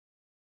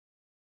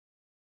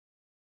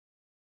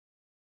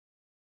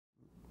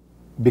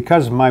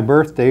Because of my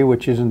birthday,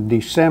 which is in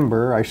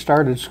December, I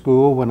started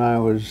school when I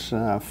was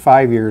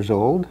 5 years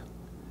old.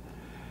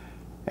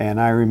 And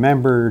I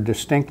remember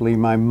distinctly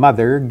my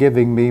mother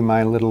giving me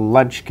my little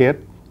lunch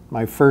kit,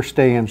 my first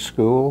day in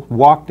school,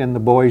 walked in the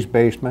boys'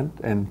 basement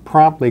and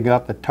promptly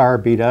got the tar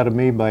beat out of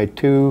me by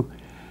two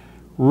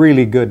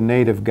really good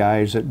native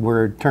guys that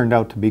turned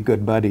out to be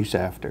good buddies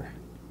after.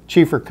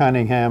 Chief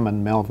Cunningham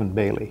and Melvin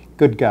Bailey.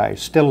 Good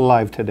guys, still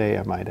alive today,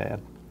 I might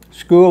add.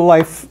 School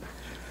life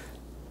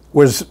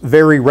was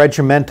very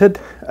regimented.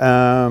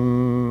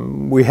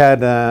 We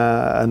had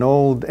an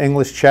old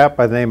English chap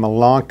by the name of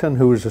Longton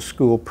who was a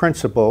school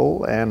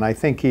principal, and I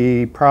think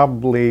he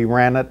probably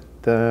ran it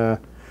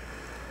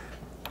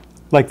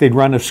like they'd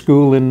run a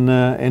school in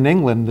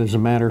England, as a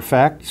matter of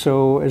fact.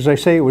 So, as I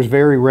say, it was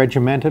very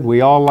regimented. We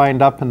all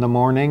lined up in the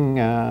morning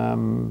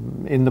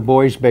in the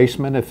boys'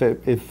 basement if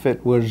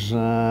it was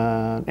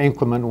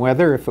inclement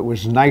weather, if it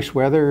was nice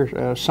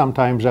weather,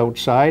 sometimes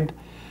outside.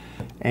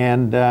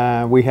 And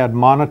we had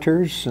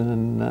monitors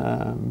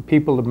and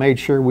people that made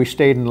sure we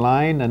stayed in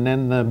line, and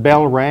then the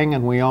bell rang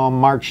and we all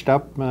marched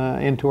up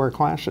into our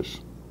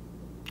classes.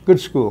 Good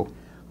school.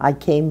 I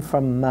came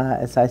from,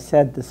 as I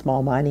said, the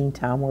small mining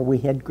town where we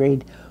had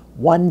grade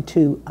 1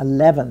 to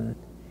 11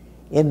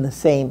 in the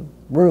same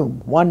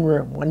room,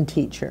 one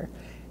teacher.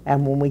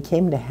 And when we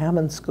came to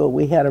Hammond School,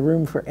 we had a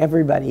room for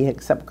everybody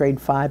except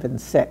grade 5 and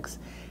 6,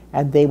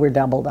 and they were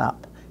doubled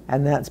up.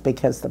 And that's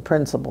because the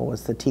principal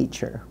was the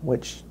teacher,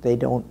 which they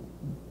don't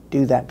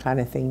do that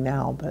kind of thing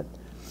now. But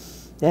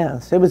yeah,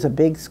 so it was a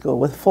big school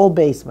with full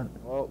basement.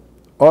 Well,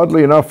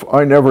 oddly enough,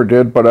 I never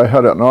did, but I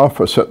had an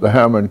office at the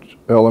Hammond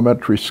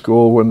Elementary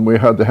School when we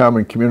had the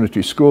Hammond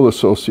Community School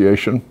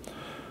Association.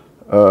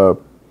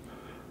 But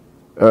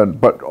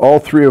all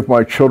three of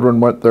my children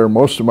went there.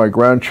 Most of my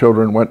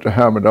grandchildren went to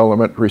Hammond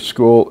Elementary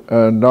School,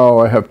 and now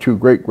I have two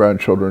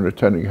great-grandchildren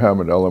attending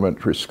Hammond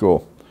Elementary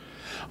School.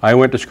 I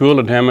went to school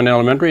at Hammond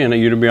Elementary, and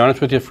to be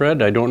honest with you,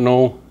 Fred, I don't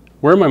know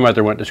where my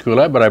mother went to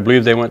school at, but I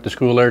believe they went to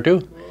school there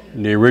too.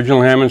 The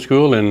original Hammond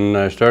School, and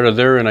I started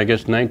there in, I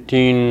guess,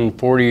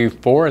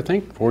 1944, I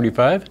think,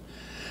 45,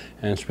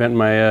 and spent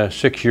my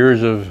 6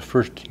 years of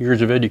first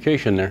years of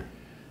education there.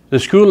 The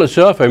school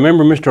itself, I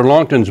remember Mr.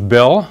 Longton's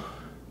bell.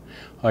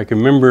 I can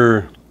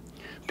remember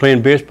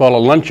playing baseball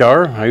at lunch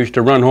hour. I used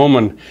to run home,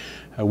 and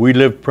we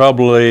lived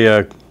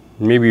probably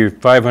maybe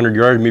 500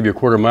 yards, maybe a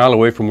quarter mile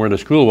away from where the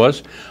school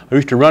was. I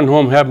used to run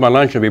home, have my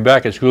lunch, and be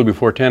back at school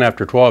before 10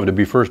 after 12 to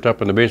be first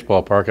up in the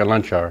baseball park at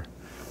lunch hour.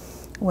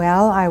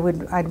 Well,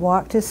 I'd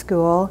walk to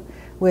school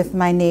with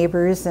my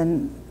neighbors,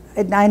 and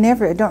I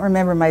don't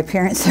remember my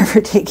parents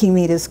ever taking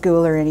me to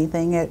school or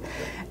anything.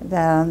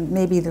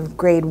 Maybe the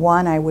grade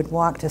 1 I would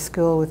walk to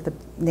school with the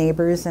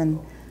neighbors, and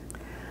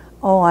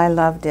oh, I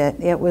loved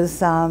it. It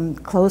was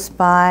close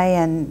by,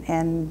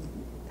 and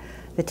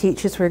the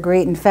teachers were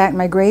great. In fact,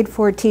 my grade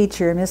 4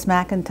 teacher, Miss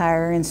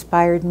McIntyre,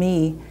 inspired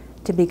me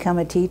to become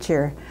a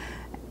teacher.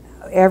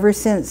 Ever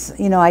since,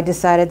 I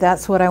decided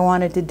that's what I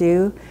wanted to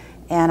do,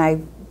 and I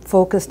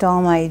focused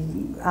all my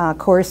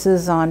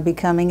courses on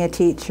becoming a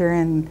teacher,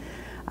 and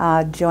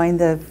joined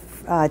the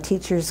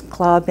teachers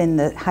club in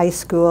the high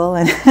school.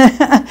 And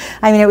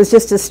I mean, it was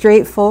just a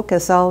straight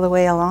focus all the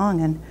way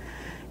along,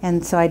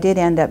 and so I did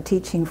end up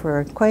teaching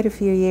for quite a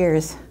few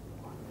years.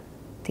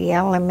 The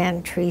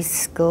elementary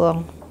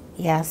school.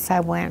 Yes, I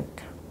went,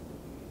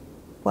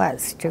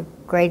 to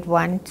grade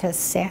 1 to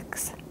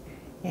 6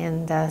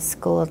 in the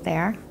school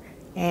there.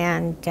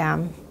 And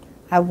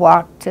I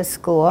walked to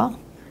school,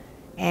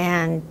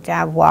 and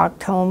I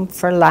walked home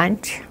for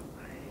lunch.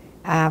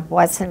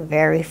 Wasn't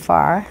very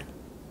far.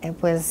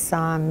 It was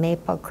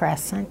Maple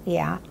Crescent,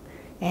 yeah.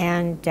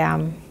 And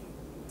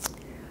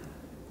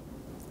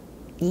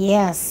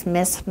yes,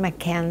 Miss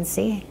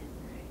Mackenzie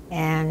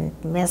and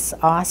Miss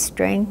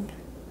Ostring,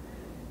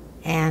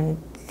 and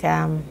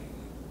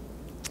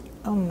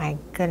oh my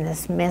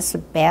goodness, Miss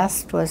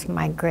Best was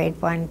my grade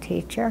 1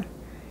 teacher,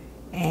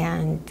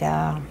 and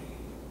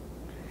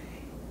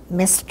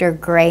Mr.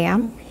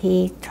 Graham,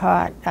 he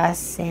taught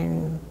us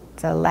in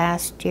the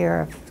last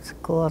year of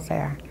school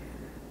there.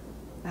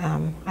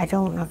 I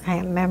don't know, I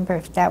can't remember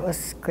if that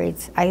was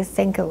I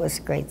think it was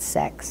grade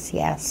 6,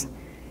 yes.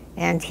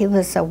 And he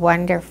was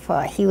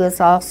he was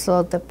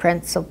also the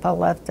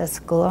principal of the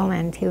school,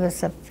 and he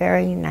was a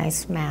very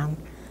nice man.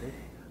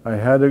 I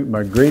had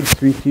my grade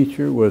 3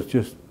 teacher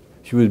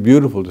she was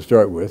beautiful to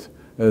start with.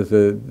 As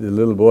the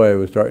little boy, I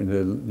was starting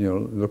to,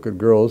 look at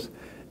girls,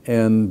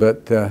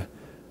 but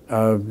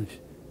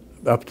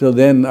up till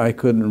then, I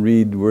couldn't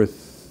read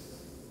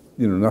worth,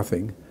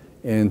 nothing.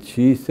 And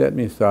she set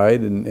me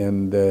aside,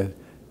 and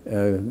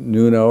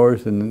noon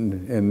hours,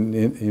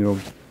 and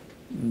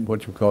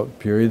what you call it,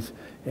 periods,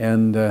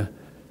 and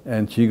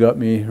she got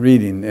me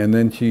reading. And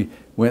then she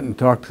went and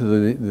talked to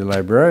the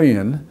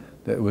librarian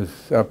that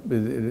was up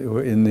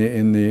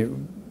in the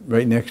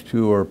right next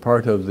to or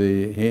part of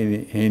the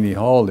Haney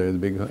Hall there, the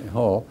big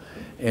hall,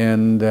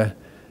 and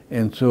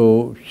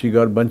so she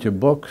got a bunch of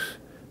books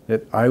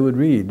that I would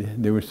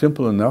read. They were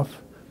simple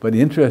enough, but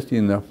interesting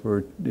enough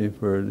for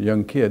a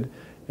young kid,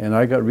 and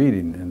I got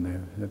reading, and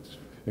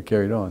it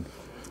carried on.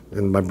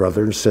 And my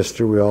brother and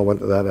sister, we all went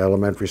to that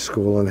elementary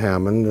school in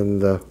Hammond,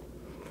 and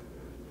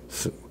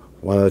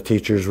one of the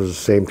teachers was the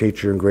same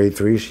teacher in grade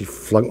 3. She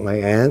flunked my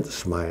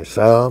aunts,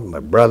 myself, my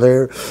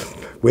brother.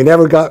 We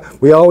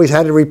always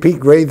had to repeat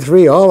grade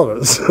 3, all of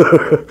us.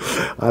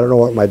 I don't know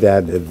what my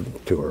dad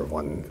did to her.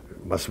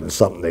 Must have been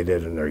something they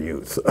did in their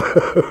youth.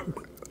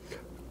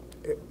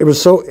 It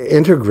was so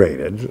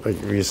integrated.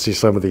 Like you see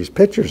some of these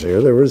pictures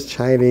here. There was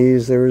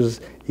Chinese, there was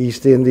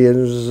East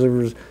Indians, there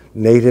was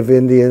Native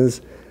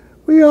Indians.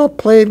 We all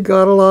played,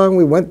 got along.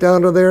 We went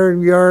down to their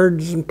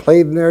yards and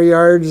played in their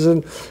yards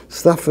and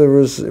stuff. It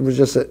was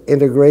just an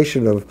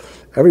integration of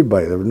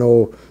everybody. There was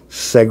no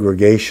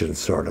segregation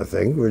sort of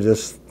thing. We're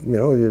just,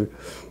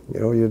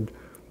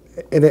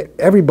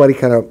 everybody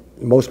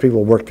most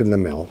people worked in the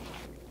mill.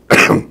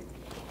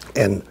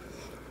 And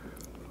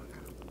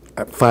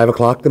at 5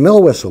 o'clock, the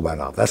mill whistle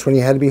went off. That's when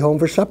you had to be home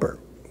for supper.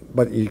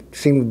 But you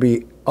seemed to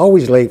be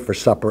always late for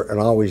supper and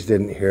always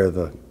didn't hear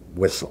the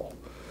whistle.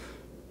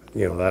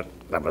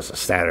 That was a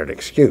standard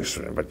excuse,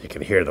 but you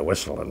could hear the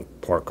whistle in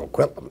Port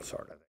Coquitlam,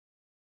 sort of.